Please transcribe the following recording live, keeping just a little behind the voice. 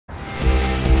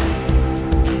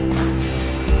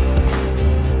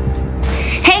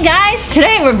guys,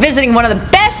 today we're visiting one of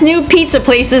the best new pizza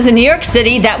places in New York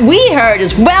City that we heard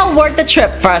is well worth the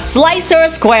trip for a slice or a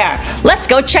square. Let's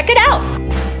go check it out.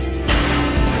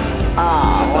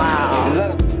 Oh, wow.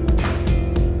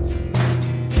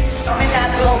 I'm in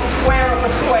that little square of a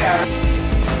square.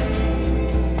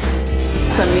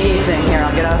 It's amazing. Here,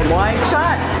 I'll get a wide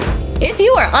shot. If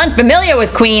you are unfamiliar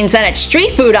with Queens and its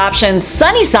street food options,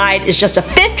 Sunnyside is just a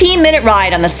 15-minute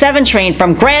ride on the 7 train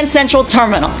from Grand Central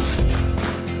Terminal.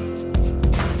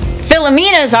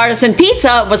 Philomena's Artisan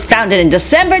Pizza was founded in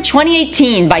December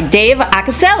 2018 by Dave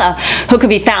Acasella, who could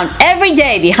be found every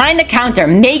day behind the counter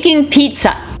making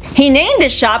pizza. He named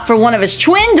this shop for one of his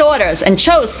twin daughters and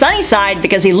chose Sunnyside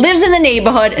because he lives in the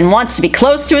neighborhood and wants to be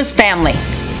close to his family.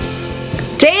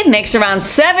 Dave makes around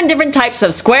 7 different types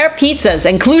of square pizzas,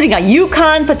 including a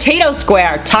Yukon potato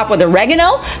square topped with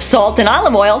oregano, salt, and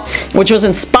olive oil, which was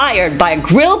inspired by a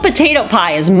grilled potato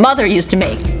pie his mother used to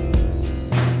make.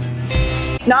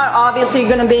 Now, obviously, you're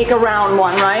going to bake a round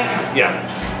one, right? Yeah.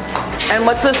 And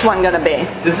what's this one going to be?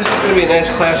 This is going to be a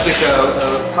nice classic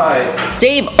pie.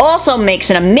 Dave also makes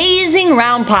an amazing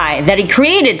round pie that he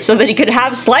created so that he could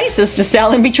have slices to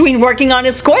sell in between working on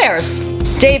his squares.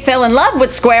 Dave fell in love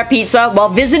with square pizza while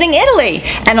visiting Italy,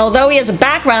 and although he has a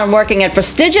background working at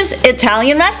prestigious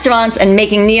Italian restaurants and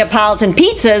making Neapolitan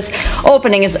pizzas,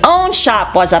 opening his own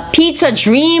shop was a pizza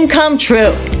dream come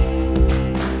true.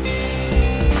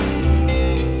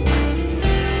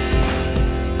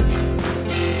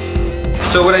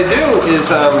 So what I do is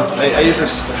I use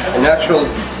a natural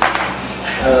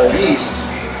yeast.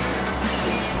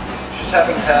 Just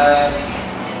happen to have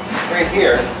right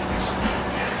here.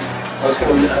 I was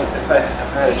going to, if I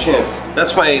had a chance.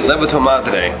 That's my Blvd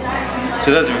today.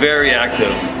 So that's very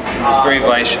active. It's very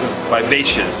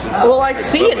vivacious. It's well, I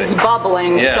see bubbling. It's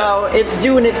bubbling, yeah. So it's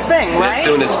doing its thing, right? It's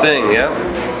doing its thing, yeah.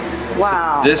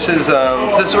 Wow. This is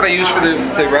what I use for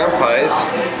the round pies.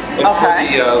 But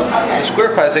okay. For the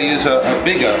square pies, I use a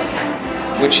biga,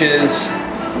 which is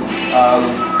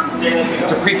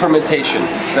it's a pre-fermentation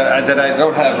that I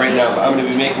don't have right now. But I'm going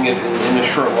to be making it in a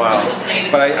short while.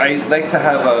 But I like to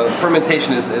have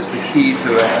fermentation is the key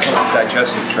to a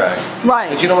digestive tract. Right.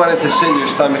 But you don't want it to sit in your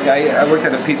stomach. I worked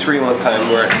at a pizzeria one time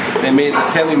where they made a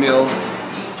family meal,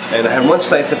 and I had one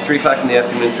slice at 3 o'clock in the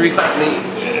afternoon. 3 o'clock in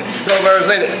the 12 hours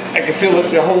later, I could feel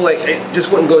the whole, like, it just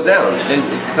wouldn't go down.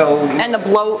 And so... And the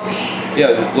bloat.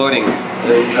 Yeah, the bloating.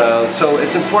 And, so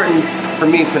it's important for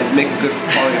me to make a good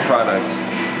quality product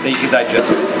that you can digest.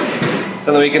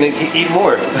 So that we can eat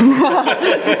more.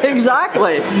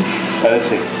 Exactly. Let's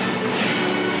see.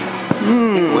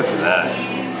 What's that?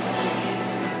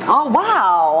 Oh,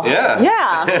 wow. Yeah.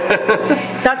 Yeah.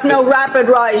 That's no rapid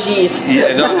rise yeast.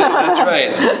 Yeah, no, that's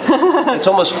right. It's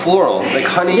almost floral, like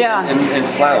honey and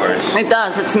flowers. It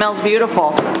does. It smells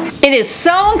beautiful. It is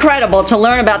so incredible to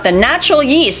learn about the natural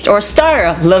yeast or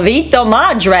starter, Blvd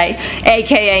madre,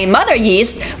 aka mother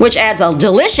yeast, which adds a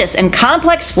delicious and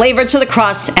complex flavor to the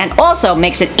crust and also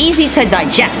makes it easy to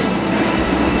digest.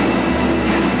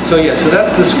 So yeah, so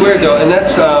that's the square dough, and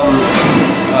that's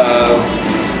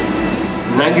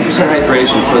 90%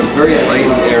 hydration, so it's very light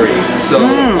and airy. So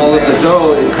all of the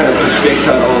dough, it kind of just bakes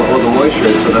out all the moisture,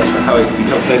 and so that's how it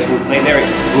becomes nice and light and airy,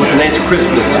 with a nice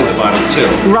crispness to the bottom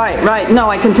too. Right, right. No,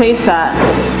 I can taste that.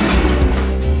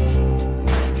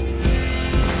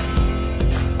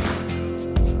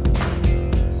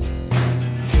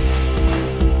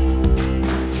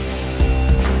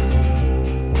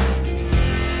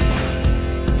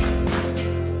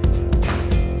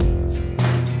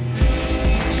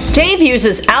 Dave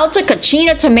uses Alta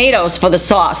Cucina tomatoes for the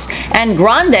sauce and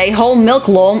Grande whole milk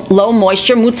low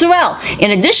moisture mozzarella,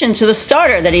 in addition to the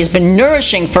starter that he's been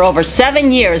nourishing for over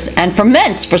 7 years and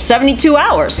ferments for 72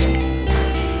 hours.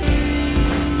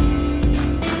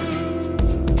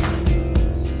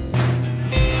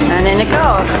 And in it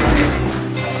goes.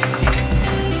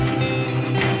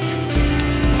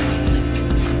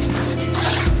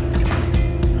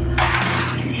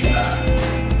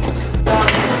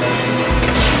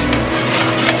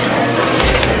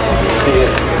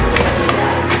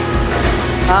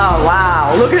 Oh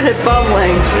wow, look at it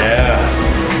bubbling. Yeah.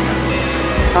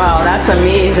 Wow, that's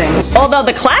amazing. Although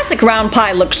the classic round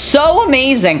pie looks so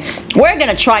amazing, we're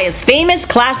gonna try his famous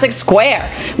classic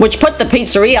square, which put the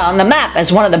pizzeria on the map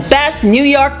as one of the best New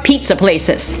York pizza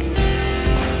places.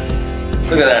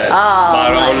 Look at that.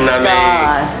 Oh my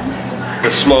God.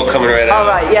 The smoke coming right out. All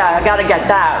right, yeah, I gotta get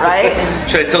that, right?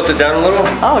 Should I tilt it down a little?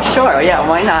 Oh sure, yeah,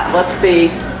 why not? Let's be,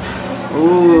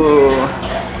 ooh.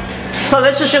 So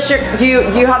this is just your, do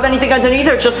you have anything underneath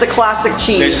or just the classic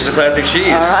cheese? It's just the classic cheese.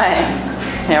 All right.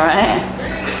 All right.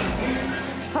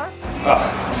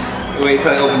 Oh, Wait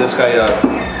till I open this guy up.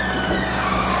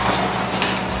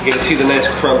 You can see the nice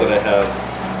crumb that I have.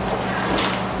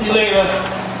 See you later.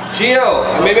 Gio,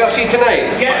 maybe I'll see you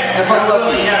tonight. Yes, if I'm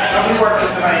lucky. Yes, I'll be working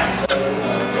tonight.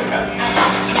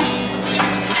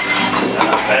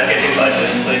 Let's get your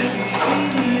budget, please.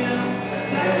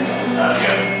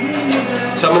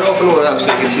 So I'm going to open one up so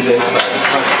you can see the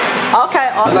inside. Okay.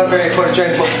 I'm not very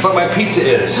photogenic, but my pizza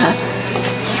is.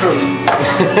 It's true.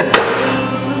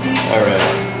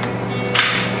 Alright.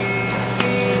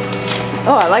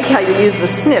 Oh, I like how you use the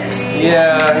snips.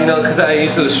 Yeah, you know, because I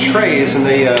use those trays and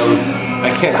they,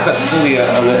 I can't cut fully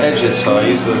on the edges, so I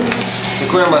use the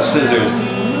grandma scissors.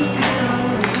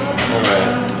 Alright.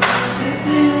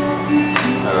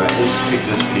 Alright, let's pick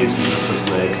this piece because this looks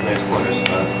nice. Nice corner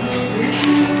stuff.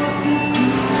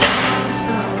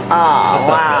 Oh,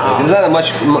 wow. There's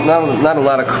not a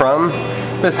lot of crumb,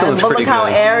 but it still looks pretty good. Look how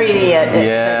airy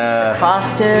the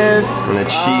crust is. And the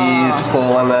cheese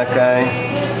pull on that guy.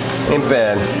 Ain't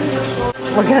bad.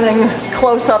 We're getting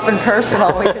close up and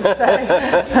personal, we can say.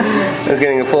 I was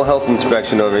getting a full health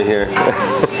inspection over here.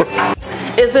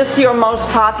 Is this your most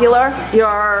popular?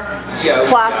 Your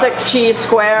classic cheese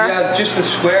square? Yeah, just the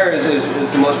square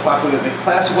is the most popular. The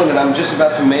classic one that I'm just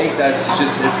about to make,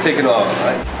 it's taken off.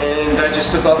 And I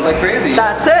just took off like crazy.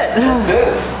 That's it. That's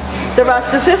it. The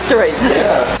rest is history.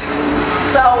 Yeah.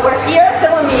 So we're here at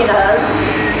Philomena's,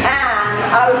 and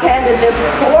I was handed this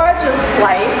gorgeous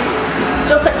slice,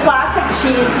 just a classic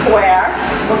cheese square.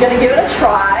 We're going to give it a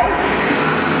try.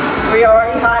 We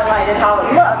already highlighted how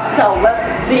it looks, so let's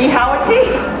see how it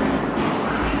tastes.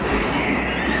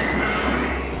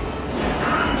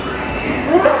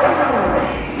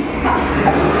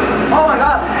 Oh my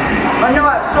God, I know I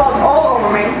have sauce all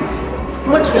over me,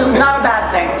 which is not a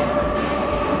bad thing.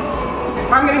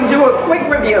 I'm going to do a quick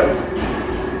review.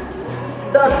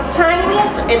 The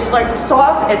tanginess, it's like a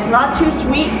sauce, it's not too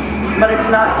sweet, but it's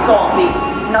not salty.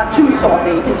 Not too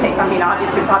salty. You can take, I mean,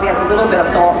 obviously it probably has a little bit of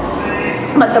salt,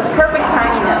 but the perfect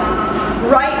tanginess,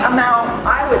 right amount,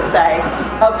 I would say,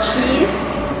 of cheese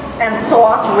and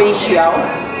sauce ratio,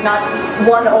 not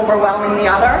one overwhelming the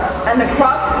other, and the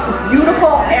crust,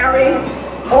 beautiful, airy,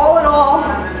 all in all,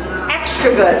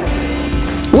 extra good.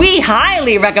 We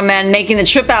highly recommend making the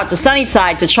trip out to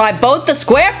Sunnyside to try both the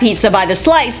square pizza by the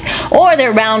slice or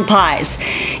their round pies.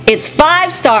 It's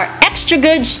 5-star extra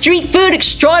good street food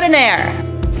extraordinaire.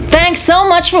 Thanks so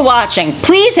much for watching.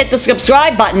 Please hit the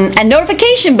subscribe button and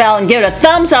notification bell and give it a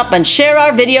thumbs up and share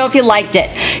our video if you liked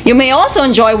it. You may also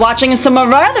enjoy watching some of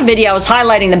our other videos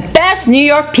highlighting the best New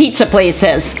York pizza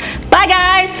places. Bye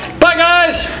guys! Bye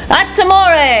guys! That's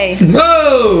amore!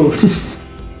 No!